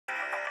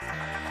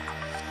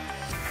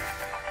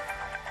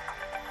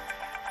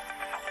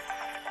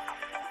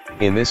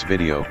In this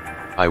video,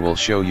 I will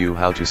show you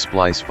how to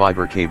splice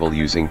fiber cable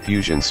using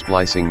Fusion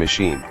Splicing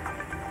machine.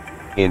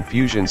 In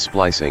Fusion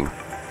Splicing,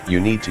 you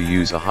need to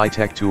use a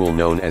high-tech tool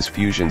known as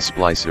Fusion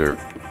Splicer.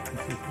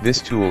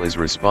 This tool is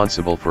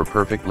responsible for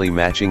perfectly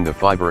matching the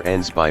fiber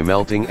ends by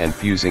melting and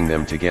fusing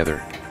them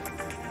together.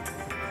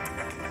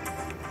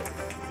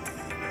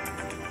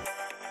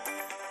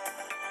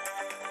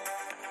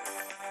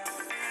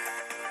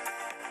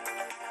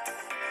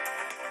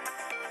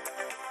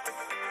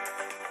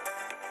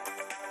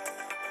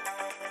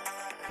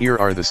 Here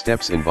are the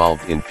steps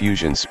involved in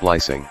Fusion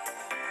Splicing.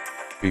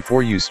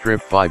 Before you strip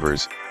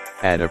fibers,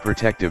 add a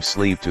protective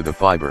sleeve to the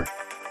fiber.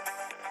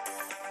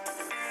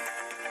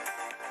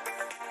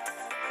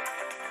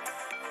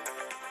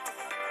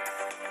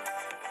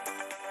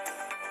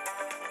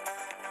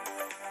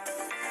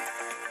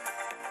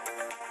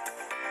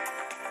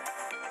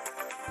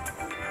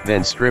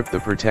 Then strip the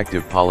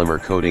protective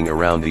polymer coating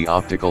around the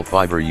optical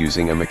fiber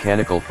using a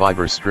mechanical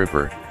fiber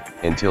stripper,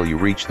 until you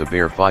reach the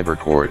bare fiber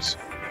cores.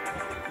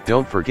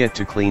 Don't forget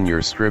to clean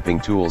your stripping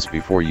tools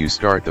before you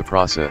start the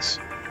process.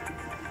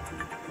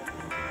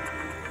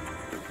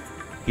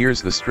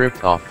 Here's the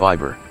stripped off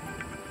fiber.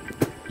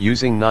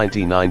 Using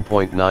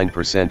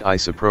 99.9%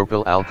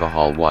 isopropyl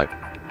alcohol wipe,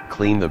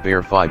 clean the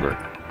bare fiber.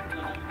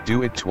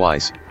 Do it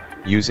twice,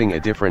 using a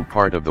different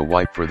part of the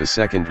wipe for the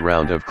second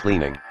round of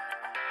cleaning.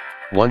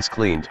 Once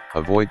cleaned,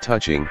 avoid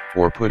touching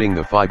or putting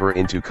the fiber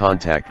into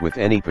contact with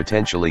any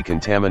potentially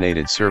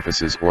contaminated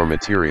surfaces or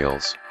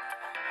materials.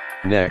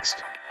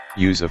 Next,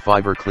 use a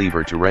fiber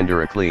cleaver to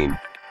render a clean,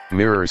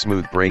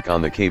 mirror-smooth break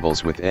on the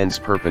cables with ends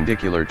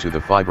perpendicular to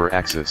the fiber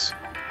axis.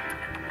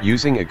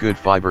 Using a good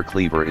fiber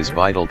cleaver is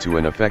vital to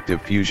an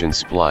effective fusion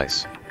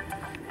splice.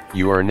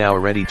 You are now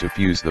ready to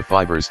fuse the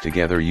fibers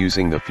together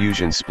using the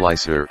Fusion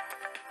Splicer.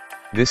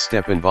 This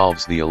step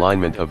involves the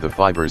alignment of the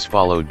fibers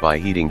followed by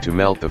heating to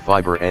melt the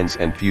fiber ends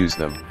and fuse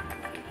them.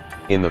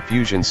 In the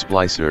Fusion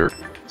Splicer,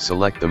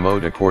 select the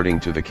mode according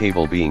to the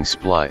cable being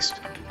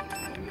spliced.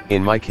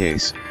 In my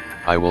case,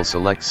 I will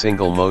select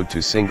single mode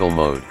to single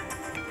mode.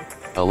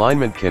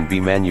 Alignment can be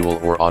manual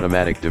or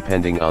automatic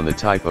depending on the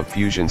type of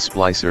Fusion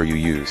Splicer you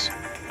use.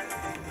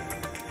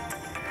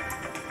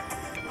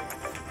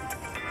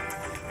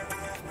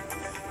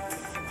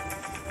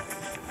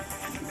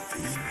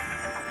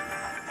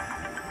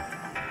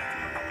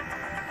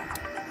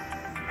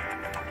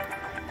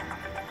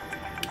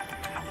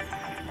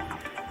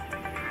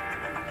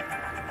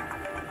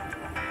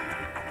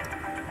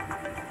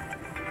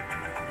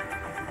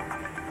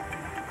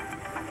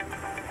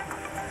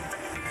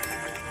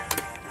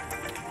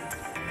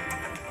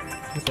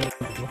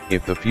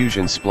 If the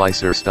Fusion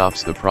Splicer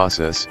stops the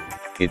process,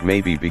 it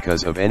may be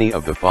because of any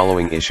of the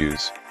following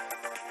issues.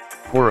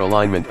 Poor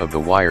alignment of the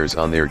wires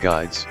on their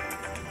guides.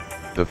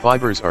 The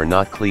fibers are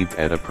not cleaved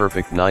at a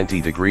perfect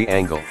 90-degree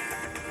angle.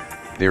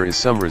 There is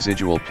some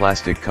residual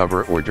plastic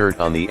cover or dirt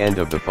on the end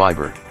of the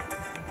fiber.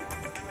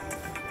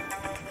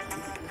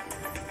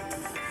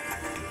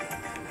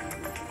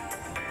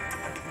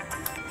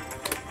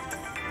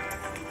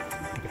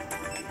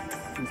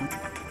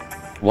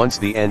 Once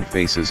the end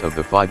faces of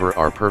the fiber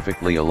are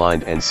perfectly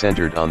aligned and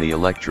centered on the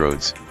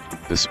electrodes,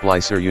 the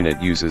splicer unit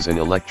uses an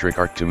electric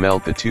arc to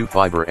melt the two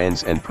fiber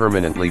ends and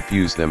permanently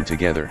fuse them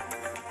together.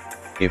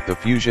 If the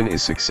fusion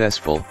is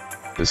successful,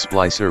 the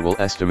splicer will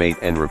estimate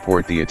and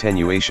report the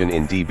attenuation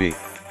in dB.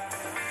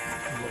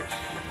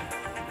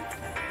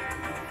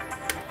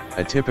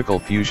 A typical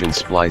fusion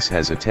splice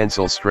has a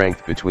tensile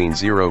strength between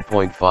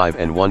 0.5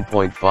 and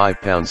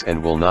 1.5 pounds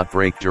and will not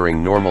break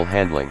during normal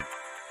handling.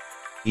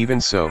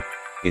 Even so,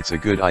 it's a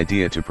good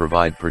idea to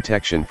provide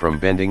protection from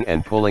bending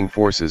and pulling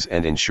forces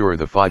and ensure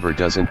the fiber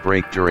doesn't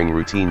break during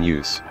routine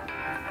use.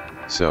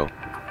 So,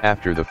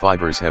 after the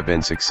fibers have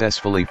been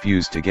successfully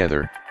fused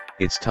together,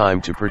 it's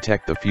time to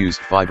protect the fused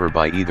fiber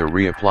by either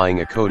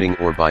reapplying a coating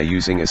or by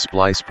using a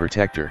splice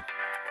protector.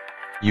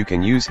 You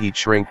can use heat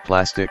shrink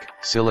plastic,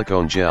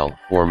 silicone gel,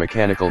 or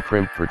mechanical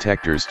crimp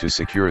protectors to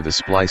secure the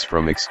splice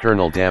from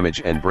external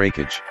damage and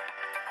breakage.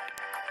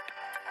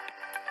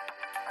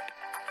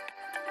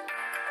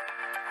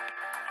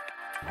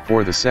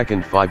 For the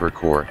second fiber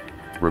core,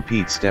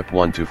 repeat step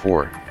 1 to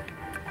 4.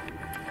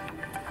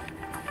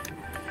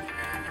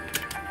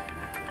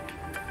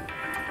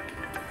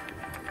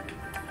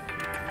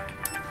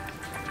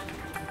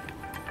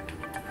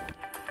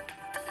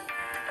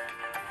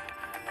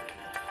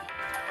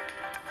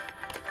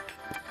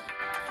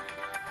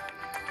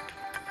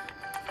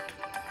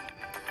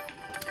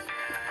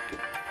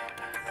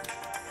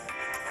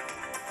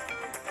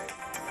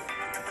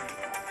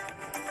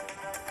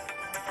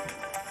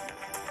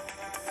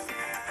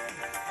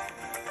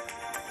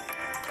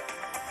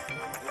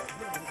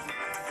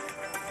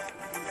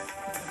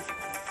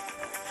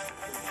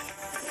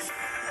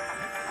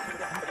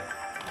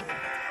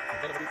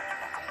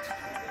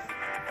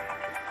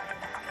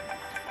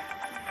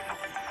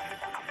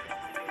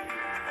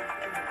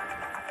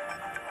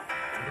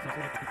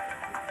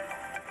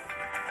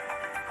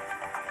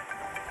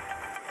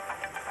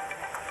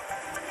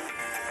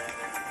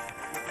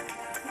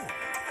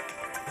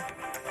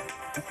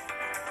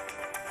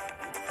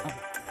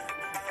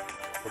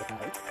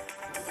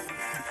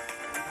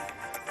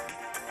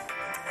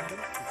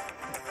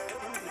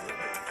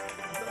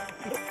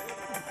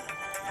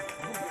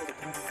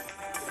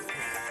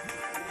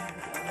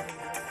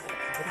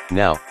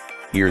 Now,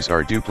 here's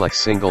our duplex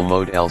single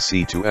mode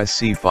LC to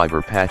SC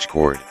fiber patch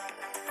cord.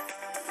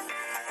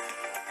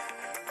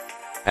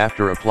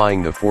 After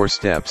applying the 4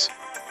 steps,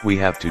 we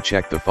have to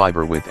check the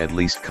fiber with at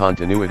least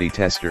continuity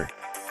tester.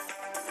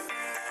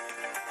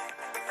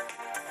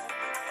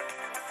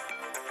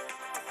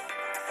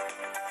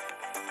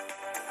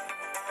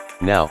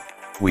 Now,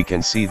 we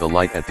can see the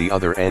light at the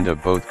other end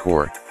of both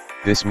core.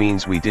 This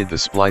means we did the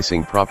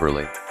splicing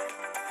properly.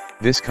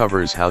 This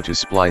covers how to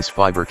splice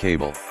fiber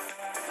cable.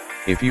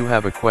 If you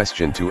have a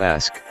question to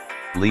ask,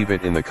 leave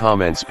it in the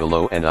comments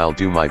below and I'll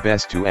do my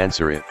best to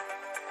answer it.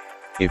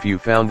 If you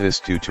found this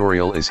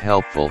tutorial is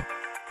helpful,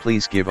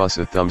 please give us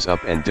a thumbs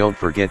up and don't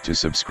forget to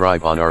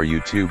subscribe on our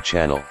YouTube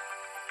channel.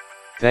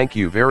 Thank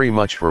you very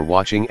much for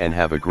watching and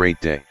have a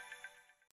great day.